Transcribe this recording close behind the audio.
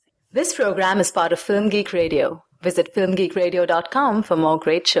This program is part of Film Geek Radio. Visit filmgeekradio.com for more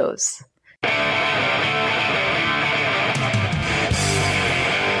great shows.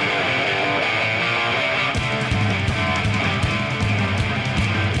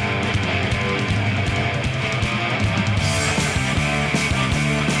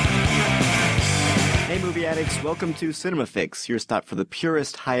 Movie addicts, welcome to Cinema Fix, your stop for the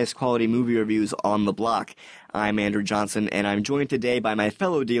purest, highest quality movie reviews on the block. I'm Andrew Johnson, and I'm joined today by my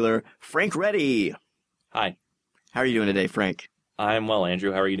fellow dealer, Frank Reddy. Hi. How are you doing today, Frank? I'm well,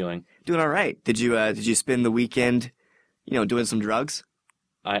 Andrew. How are you doing? Doing all right. Did you spend the weekend, doing some drugs?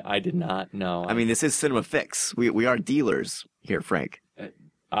 I did not, no. I mean, this is Cinema Fix. We are dealers here, Frank.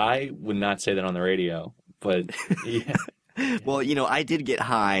 I would not say that on the radio, but yeah. Well, I did get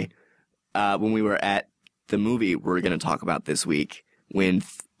high when we were at the movie we're going to talk about this week, when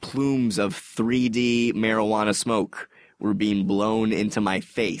plumes of 3D marijuana smoke were being blown into my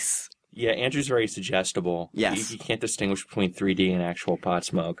face. Yeah, Andrew's very suggestible. Yes. You can't distinguish between 3D and actual pot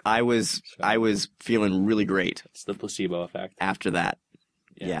smoke. I was feeling really great. It's the placebo effect. After that.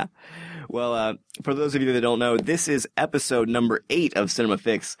 Yeah. Well, for those of you that don't know, this is episode number 8 of Cinema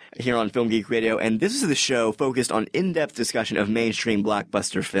Fix here on Film Geek Radio, and this is the show focused on in-depth discussion of mainstream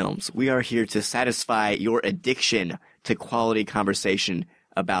blockbuster films. We are here to satisfy your addiction to quality conversation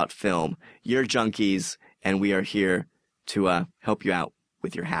about film. You're junkies, and we are here to help you out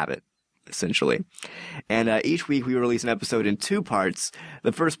with your habit, essentially. And each week we release an episode in 2 parts.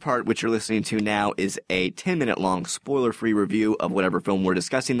 The first part, which you're listening to now, is a 10-minute long spoiler-free review of whatever film we're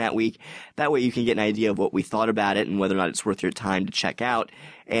discussing that week. That way you can get an idea of what we thought about it and whether or not it's worth your time to check out.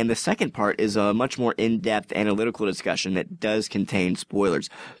 And the second part is a much more in-depth analytical discussion that does contain spoilers.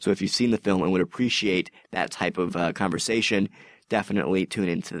 So if you've seen the film and would appreciate that type of conversation, definitely tune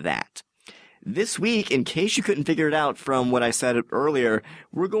into that. This week, in case you couldn't figure it out from what I said earlier,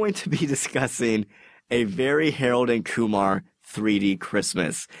 we're going to be discussing a very Harold and Kumar 3D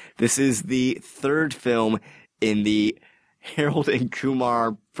Christmas. This is the third film in the Harold and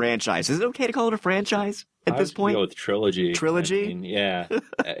Kumar franchise. Is it okay to call it a franchise at this point? Go with trilogy. Trilogy? I mean, yeah,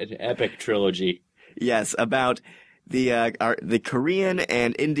 an epic trilogy. Yes, about the Korean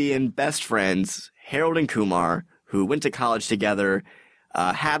and Indian best friends, Harold and Kumar, who went to college together,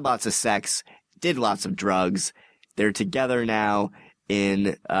 had lots of sex, did lots of drugs. They're together now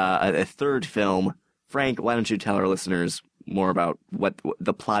in a third film. Frank, why don't you tell our listeners more about what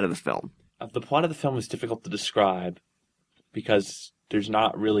the plot of the film? The plot of the film is difficult to describe because there's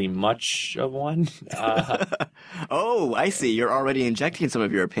not really much of one. Oh, I see. You're already injecting some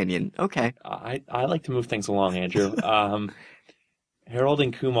of your opinion. Okay. I like to move things along, Andrew. Harold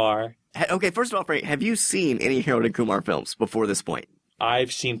and Kumar. Okay, first of all, Frank, have you seen any Harold and Kumar films before this point?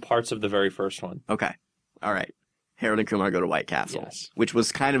 I've seen parts of the very first one. Okay. All right. Harold and Kumar Go to White Castle. Yes. Which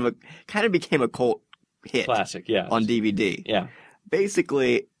was kind of became a cult hit. Classic, yeah. On DVD. Yeah.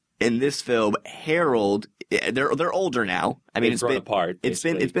 Basically, in this film, Harold, they're older now. I mean, it's been apart. It's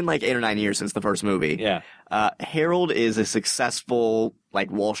been like 8 or 9 years since the first movie. Yeah. Harold is a successful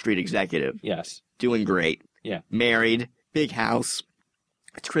Wall Street executive. Yes. Doing great. Yeah. Married, big house.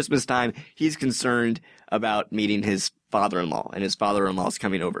 It's Christmas time. He's concerned about meeting his father-in-law, and his father-in-law is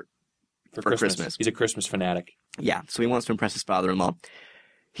coming over for Christmas. He's a Christmas fanatic. Yeah, so he wants to impress his father-in-law.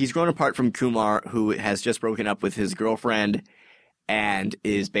 He's grown apart from Kumar, who has just broken up with his girlfriend and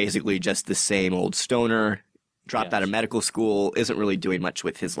is basically just the same old stoner, dropped out of medical school, isn't really doing much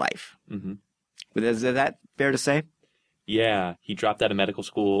with his life. Mm-hmm. But is that fair to say? Yeah, he dropped out of medical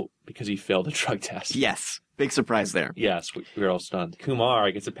school because he failed a drug test. Yes, big surprise there. Yes, we were all stunned. Kumar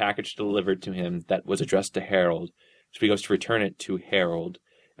gets a package delivered to him that was addressed to Harold, so he goes to return it to Harold.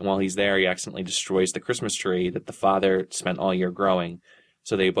 And while he's there, he accidentally destroys the Christmas tree that the father spent all year growing.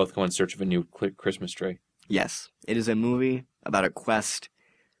 So they both go in search of a new Christmas tree. Yes, it is a movie about a quest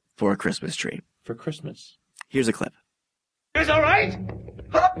for a Christmas tree. For Christmas. Here's a clip. It's all right?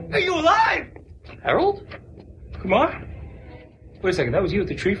 Huh? Are you alive? Harold? Kumar? Wait a second, that was you at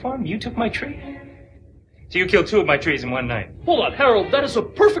the tree farm? You took my tree? So you killed 2 of my trees in one night? Hold on, Harold, that is a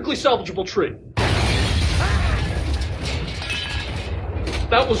perfectly salvageable tree.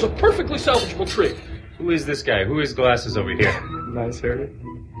 That was a perfectly salvageable tree. Who is this guy? Who is glasses over here? Nice hair.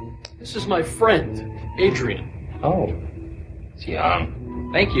 This is my friend, Adrian. Oh. He's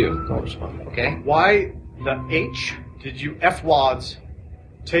young. Thank you. Don't respond. Okay. Why the H did you F-wads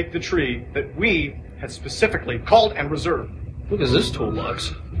take the tree that we had specifically called and reserved? Look at this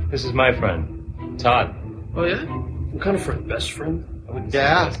toolbox. This is my friend, Todd. Oh, yeah? What kind of friend? Best friend? I wouldn't say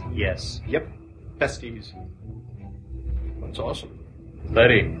Yeah. best. Yes. Yep. Besties. That's awesome.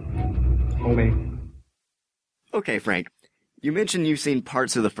 Letty. Homie. Okay, Frank. You mentioned you've seen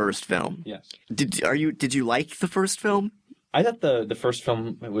parts of the first film. Yes. Did you like the first film? I thought the first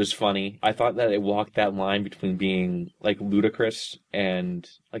film was funny. I thought that it walked that line between being like ludicrous and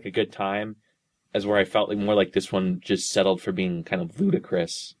like a good time, as where I felt like more like this one just settled for being kind of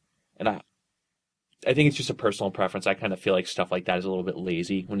ludicrous. And I think it's just a personal preference. I kind of feel like stuff like that is a little bit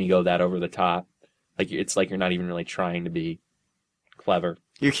lazy when you go that over the top. Like it's like you're not even really trying to be clever.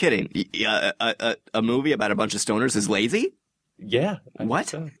 You're kidding. A movie about a bunch of stoners is lazy? Yeah. What?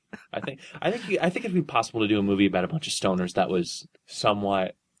 So. I think it'd be possible to do a movie about a bunch of stoners that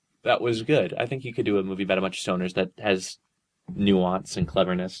was good. I think you could do a movie about a bunch of stoners that has nuance and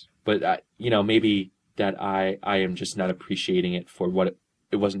cleverness. But maybe that I am just not appreciating it for what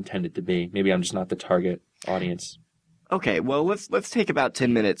it was intended to be. Maybe I'm just not the target audience. Okay, well let's take about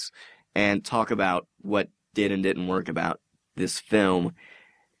 10 minutes and talk about what did and didn't work about this film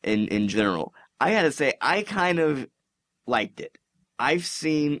in general. I gotta say, I kind of liked it. I've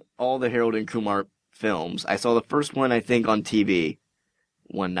seen all the Harold and Kumar films. I saw the first one, I think, on TV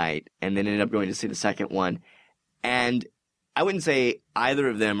one night, and then ended up going to see the second one. And I wouldn't say either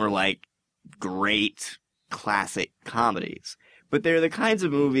of them are like great classic comedies, but they're the kinds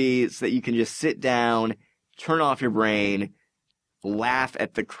of movies that you can just sit down, turn off your brain, laugh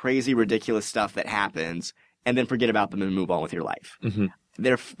at the crazy, ridiculous stuff that happens, and then forget about them and move on with your life. Mm-hmm.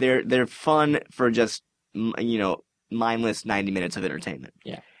 They're fun for just, mindless 90 minutes of entertainment.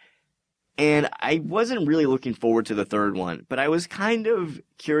 Yeah. And I wasn't really looking forward to the third one, but I was kind of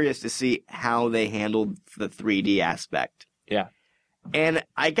curious to see how they handled the 3D aspect. Yeah. And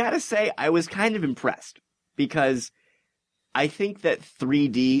I gotta say, I was kind of impressed, because I think that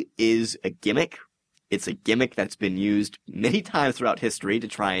 3D is a gimmick. It's a gimmick that's been used many times throughout history to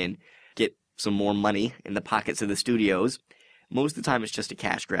try and get some more money in the pockets of the studios. Most of the time it's just a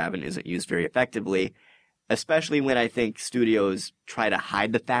cash grab and isn't used very effectively, especially when I think studios try to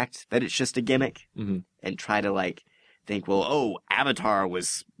hide the fact that it's just a gimmick, mm-hmm. and try to think, Avatar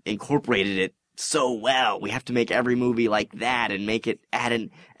was incorporated it so well. We have to make every movie like that and add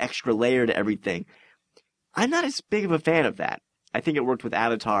an extra layer to everything. I'm not as big of a fan of that. I think it worked with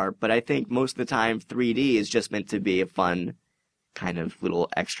Avatar, but I think most of the time 3D is just meant to be a fun kind of little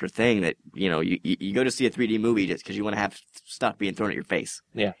extra thing that, you go to see a 3D movie just because you want to have stuff being thrown at your face.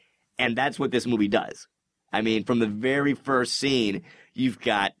 Yeah. And that's what this movie does. I mean, from the very first scene, you've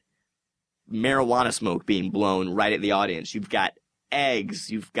got marijuana smoke being blown right at the audience. You've got eggs.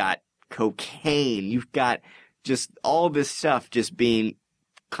 You've got cocaine. You've got just all this stuff just being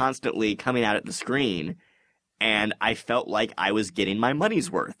constantly coming out at the screen. And I felt like I was getting my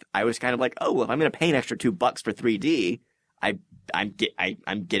money's worth. I was kind of like, if I'm going to pay an extra $2 for 3D,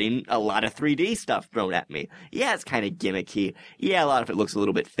 I'm getting a lot of 3D stuff thrown at me. Yeah, it's kind of gimmicky. Yeah, a lot of it looks a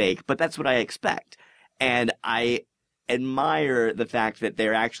little bit fake, but that's what I expect. And I admire the fact that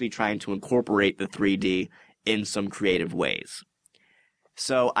they're actually trying to incorporate the 3D in some creative ways.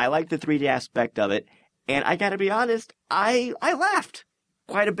 So I like the 3D aspect of it, and I gotta be honest, I laughed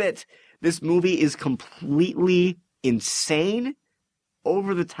quite a bit. This movie is completely insane,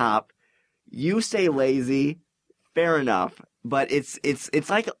 over the top. You say lazy, fair enough, but it's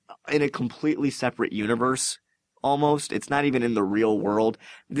like in a completely separate universe, almost. It's not even in the real world.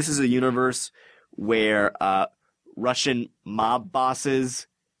 This is a universe where Russian mob bosses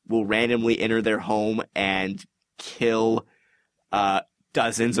will randomly enter their home and kill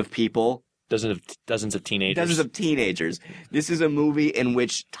dozens of people. Dozens of teenagers. Dozens of teenagers. This is a movie in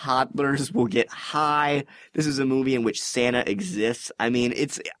which toddlers will get high. This is a movie in which Santa exists. I mean,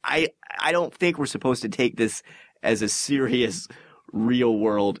 I don't think we're supposed to take this as a serious,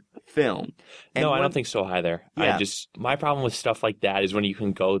 real-world film. And I don't think so either. Yeah. My problem with stuff like that is when you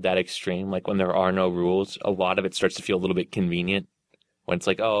can go that extreme, like when there are no rules, a lot of it starts to feel a little bit convenient. When it's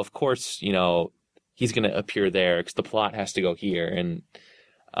like, of course, he's going to appear there because the plot has to go here. And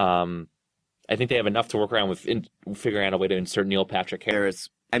I think they have enough to work around with figuring out a way to insert Neil Patrick Harris.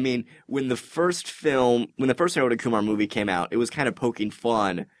 I mean, when the first Harold and Kumar movie came out, it was kind of poking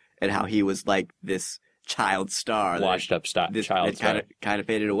fun at how he was like this child star. Washed up child star. Kind of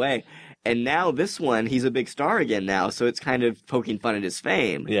faded away. And now this one, he's a big star again now, so it's kind of poking fun at his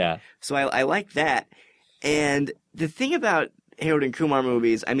fame. Yeah. So I like that. And the thing about Harold and Kumar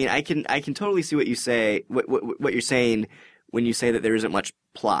movies, I mean, I can totally see what you say, what you're saying when you say that there isn't much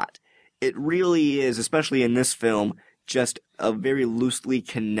plot. It really is, especially in this film, just a very loosely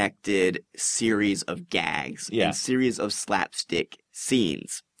connected series of gags and series of slapstick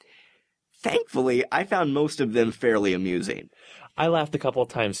scenes. Thankfully, I found most of them fairly amusing. I laughed a couple of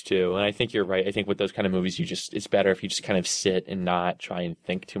times too, and I think you're right. I think with those kind of movies, it's better if you just kind of sit and not try and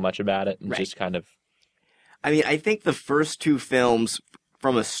think too much about it and just kind of. I mean, I think the first two films,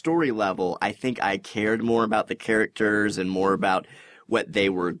 from a story level, I think I cared more about the characters and more about what they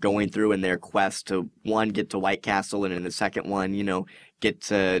were going through in their quest to, one, get to White Castle, and in the second one, get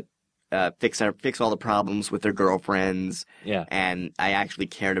to fix all the problems with their girlfriends. Yeah. And I actually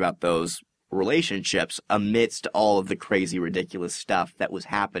cared about those relationships amidst all of the crazy, ridiculous stuff that was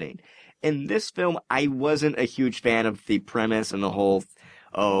happening. In this film, I wasn't a huge fan of the premise and the whole,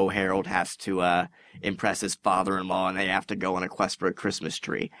 Harold has to impress his father-in-law and they have to go on a quest for a Christmas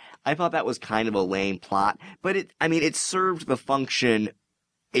tree. I thought that was kind of a lame plot, but it served the function.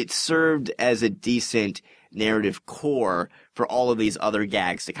 It served as a decent narrative core for all of these other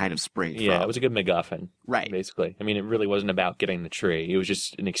gags to kind of spring from. Yeah, it was a good MacGuffin. Right. Basically. I mean, it really wasn't about getting the tree. It was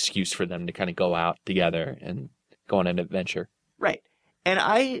just an excuse for them to kind of go out together and go on an adventure. Right. And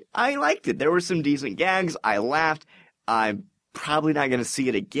I liked it. There were some decent gags. I laughed. I'm probably not going to see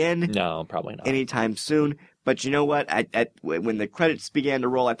it again. No, probably not. Anytime soon. But you know what? When the credits began to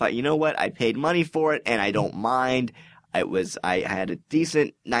roll, I thought, you know what? I paid money for it, and I don't mind. I had a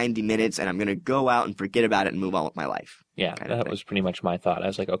decent 90 minutes, and I'm going to go out and forget about it and move on with my life. Yeah, that was pretty much my thought. I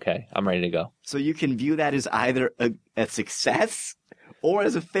was like, okay, I'm ready to go. So you can view that as either a success or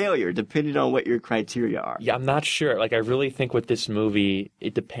as a failure, depending on what your criteria are. Yeah, I'm not sure. Like, I really think with this movie,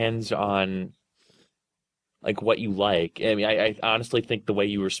 it depends on like what you like. I mean, I honestly think the way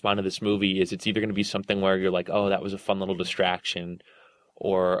you respond to this movie is it's either going to be something where you're like, oh, that was a fun little distraction,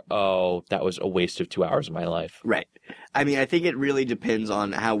 or, oh, that was a waste of 2 hours of my life. Right. I mean, I think it really depends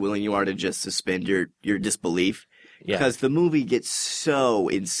on how willing you are to just suspend your disbelief. Yeah. Because the movie gets so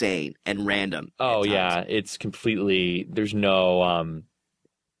insane and random. Oh, yeah. It's completely, there's no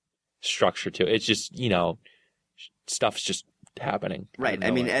structure to it. It's just, stuff's just happening. Right.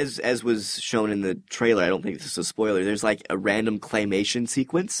 I mean, as was shown in the trailer, I don't think this is a spoiler, there's like a random claymation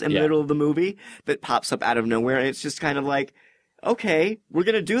sequence in the middle of the movie that pops up out of nowhere, and it's just kind of like, okay, we're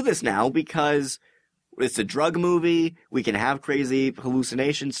going to do this now because it's a drug movie, we can have crazy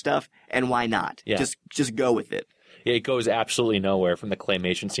hallucination stuff, and why not? Yeah. Just go with it. Yeah, it goes absolutely nowhere from the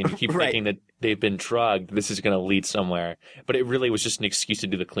claymation scene. You keep Right. thinking that they've been drugged, this is going to lead somewhere. But it really was just an excuse to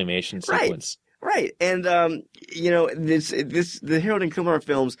do the claymation sequence. Right. And, the Harold and Kumar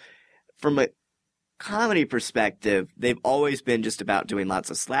films, from a comedy perspective, they've always been just about doing lots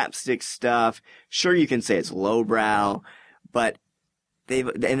of slapstick stuff. Sure, you can say it's lowbrow, but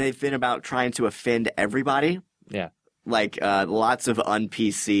they've been about trying to offend everybody. Yeah. Like, lots of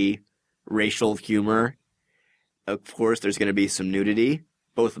un-PC racial humor. Of course, there's going to be some nudity,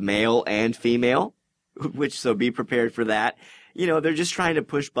 both male and female, so be prepared for that. They're just trying to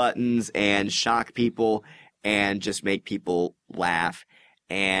push buttons and shock people and just make people laugh.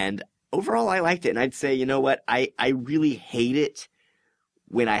 And overall, I liked it. And I'd say, you know what? I really hate it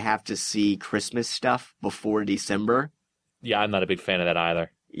when I have to see Christmas stuff before December. Yeah, I'm not a big fan of that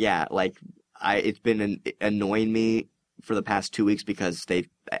either. Yeah, like, it's been annoying me for the past 2 weeks because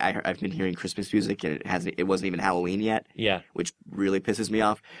I've been hearing Christmas music and it wasn't even Halloween yet. Yeah. Which really pisses me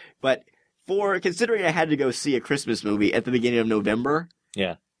off. But considering I had to go see a Christmas movie at the beginning of November,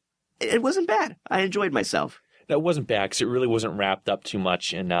 Yeah. it wasn't bad. I enjoyed myself. That wasn't bad because it really wasn't wrapped up too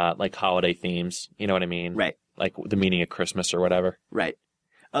much in like holiday themes. You know what I mean? Right. Like the meaning of Christmas or whatever. Right.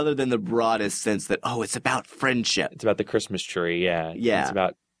 Other than the broadest sense that, it's about friendship. It's about the Christmas tree, yeah. Yeah. It's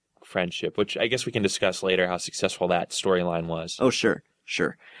about friendship, which I guess we can discuss later how successful that storyline was. Oh, sure.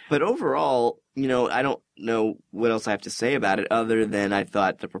 But overall, I don't know what else I have to say about it other than I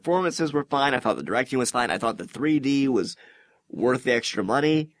thought the performances were fine. I thought the directing was fine. I thought the 3D was worth the extra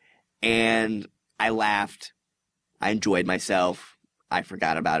money. And I laughed. I enjoyed myself. I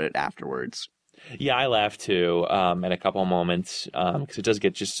forgot about it afterwards. Yeah, I laughed too at a couple of moments because it does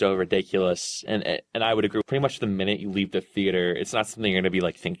get just so ridiculous. And I would agree. Pretty much the minute you leave the theater, it's not something you're going to be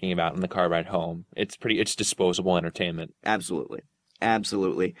like thinking about in the car ride home. It's disposable entertainment. Absolutely.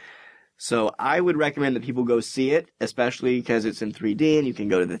 So I would recommend that people go see it, especially because it's in 3D and you can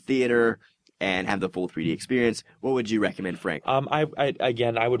go to the theater and have the full 3D experience. What would you recommend, Frank? I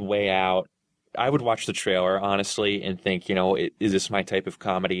would weigh out. I would watch the trailer, honestly, and think, is this my type of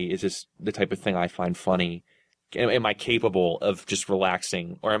comedy? Is this the type of thing I find funny? Am I capable of just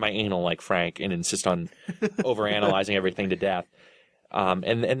relaxing? Or am I anal like Frank and insist on overanalyzing everything to death?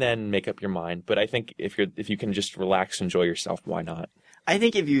 And then make up your mind. But I think if you can just relax, enjoy yourself, why not? I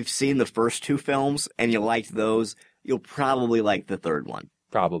think if you've seen the first two films and you liked those, you'll probably like the third one.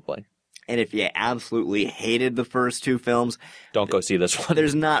 Probably. And if you absolutely hated the first two films, don't go see this one.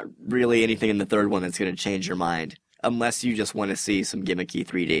 There's not really anything in the third one that's going to change your mind, unless you just want to see some gimmicky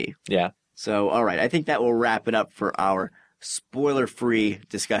 3D. Yeah. So, all right, I think that will wrap it up for our spoiler-free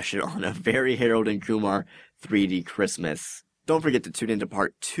discussion on A Very Harold and Kumar 3D Christmas. Don't forget to tune into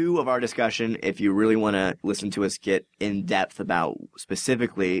part 2 of our discussion if you really want to listen to us get in depth about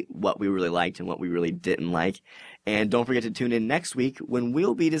specifically what we really liked and what we really didn't like. And don't forget to tune in next week when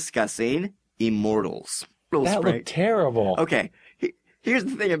we'll be discussing Immortals. That looked terrible. Okay, here's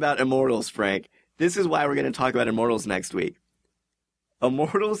the thing about Immortals, Frank. This is why we're going to talk about Immortals next week.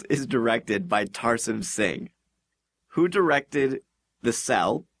 Immortals is directed by Tarsem Singh, who directed The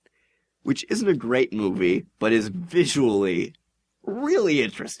Cell, which isn't a great movie, but is visually really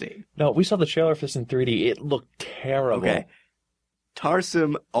interesting. No, we saw the trailer for this in 3D. It looked terrible. Okay.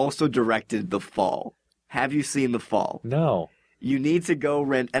 Tarsem also directed The Fall. Have you seen The Fall? No. You need to go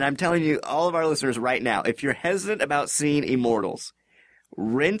rent, and I'm telling you, all of our listeners right now, if you're hesitant about seeing Immortals,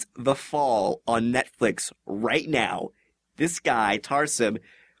 rent The Fall on Netflix right now. This guy, Tarsem,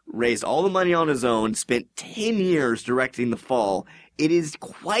 raised all the money on his own, spent 10 years directing The Fall. It is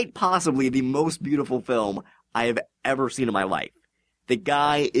quite possibly the most beautiful film I have ever seen in my life. The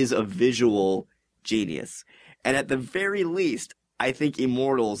guy is a visual genius. And at the very least, I think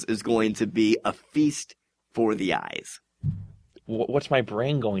Immortals is going to be a feast for the eyes. What's my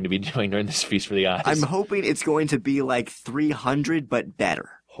brain going to be doing during this feast for the eyes? I'm hoping it's going to be like 300, but better.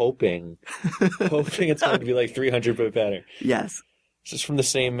 Hoping it's going to be like 300, but better. Yes. This is from the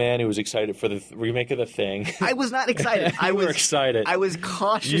same man who was excited for the remake of The Thing. I was not excited. You were excited. I was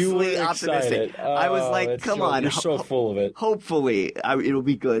cautiously optimistic. I was like, come on. You're so full of it. Hopefully. It'll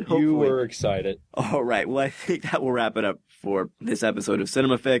be good. Hopefully. You were excited. All right. Well, I think that will wrap it up for this episode of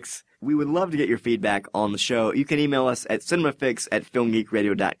Cinema Fix. We would love to get your feedback on the show. You can email us at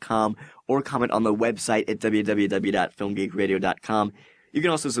cinemafix@filmgeekradio.com or comment on the website at www.filmgeekradio.com. You can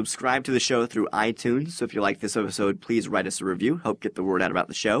also subscribe to the show through iTunes. So if you like this episode, please write us a review. Help get the word out about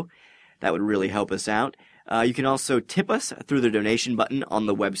the show. That would really help us out. You can also tip us through the donation button on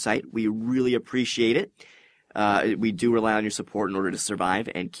the website. We really appreciate it. We do rely on your support in order to survive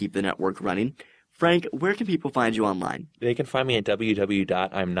and keep the network running. Frank, where can people find you online? They can find me at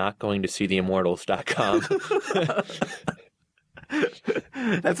www.imnotgoingtoseetheimmortals.com.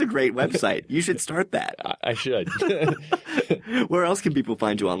 That's a great website. You should start that. I should. Where else can people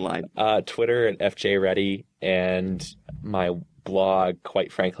find you online? Twitter at FJReady and my blog,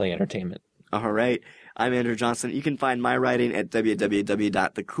 Quite Frankly Entertainment. All right. I'm Andrew Johnson. You can find my writing at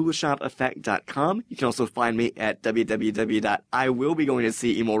www.thecoolshopeffect.com. You can also find me at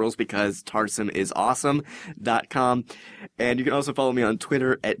www.iwillbegoingtoseeimmortals.com. And you can also follow me on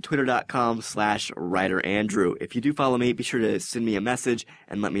Twitter at twitter.com/writerandrew. If you do follow me, be sure to send me a message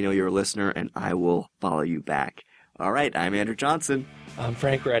and let me know you're a listener, and I will follow you back. All right. I'm Andrew Johnson. I'm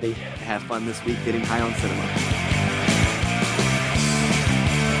Frank Reddy. Have fun this week getting high on cinema.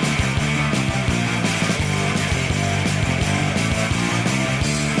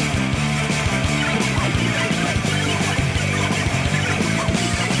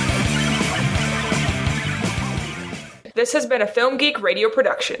 This has been a Film Geek Radio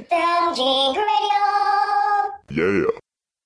production. Film Geek Radio. Yeah.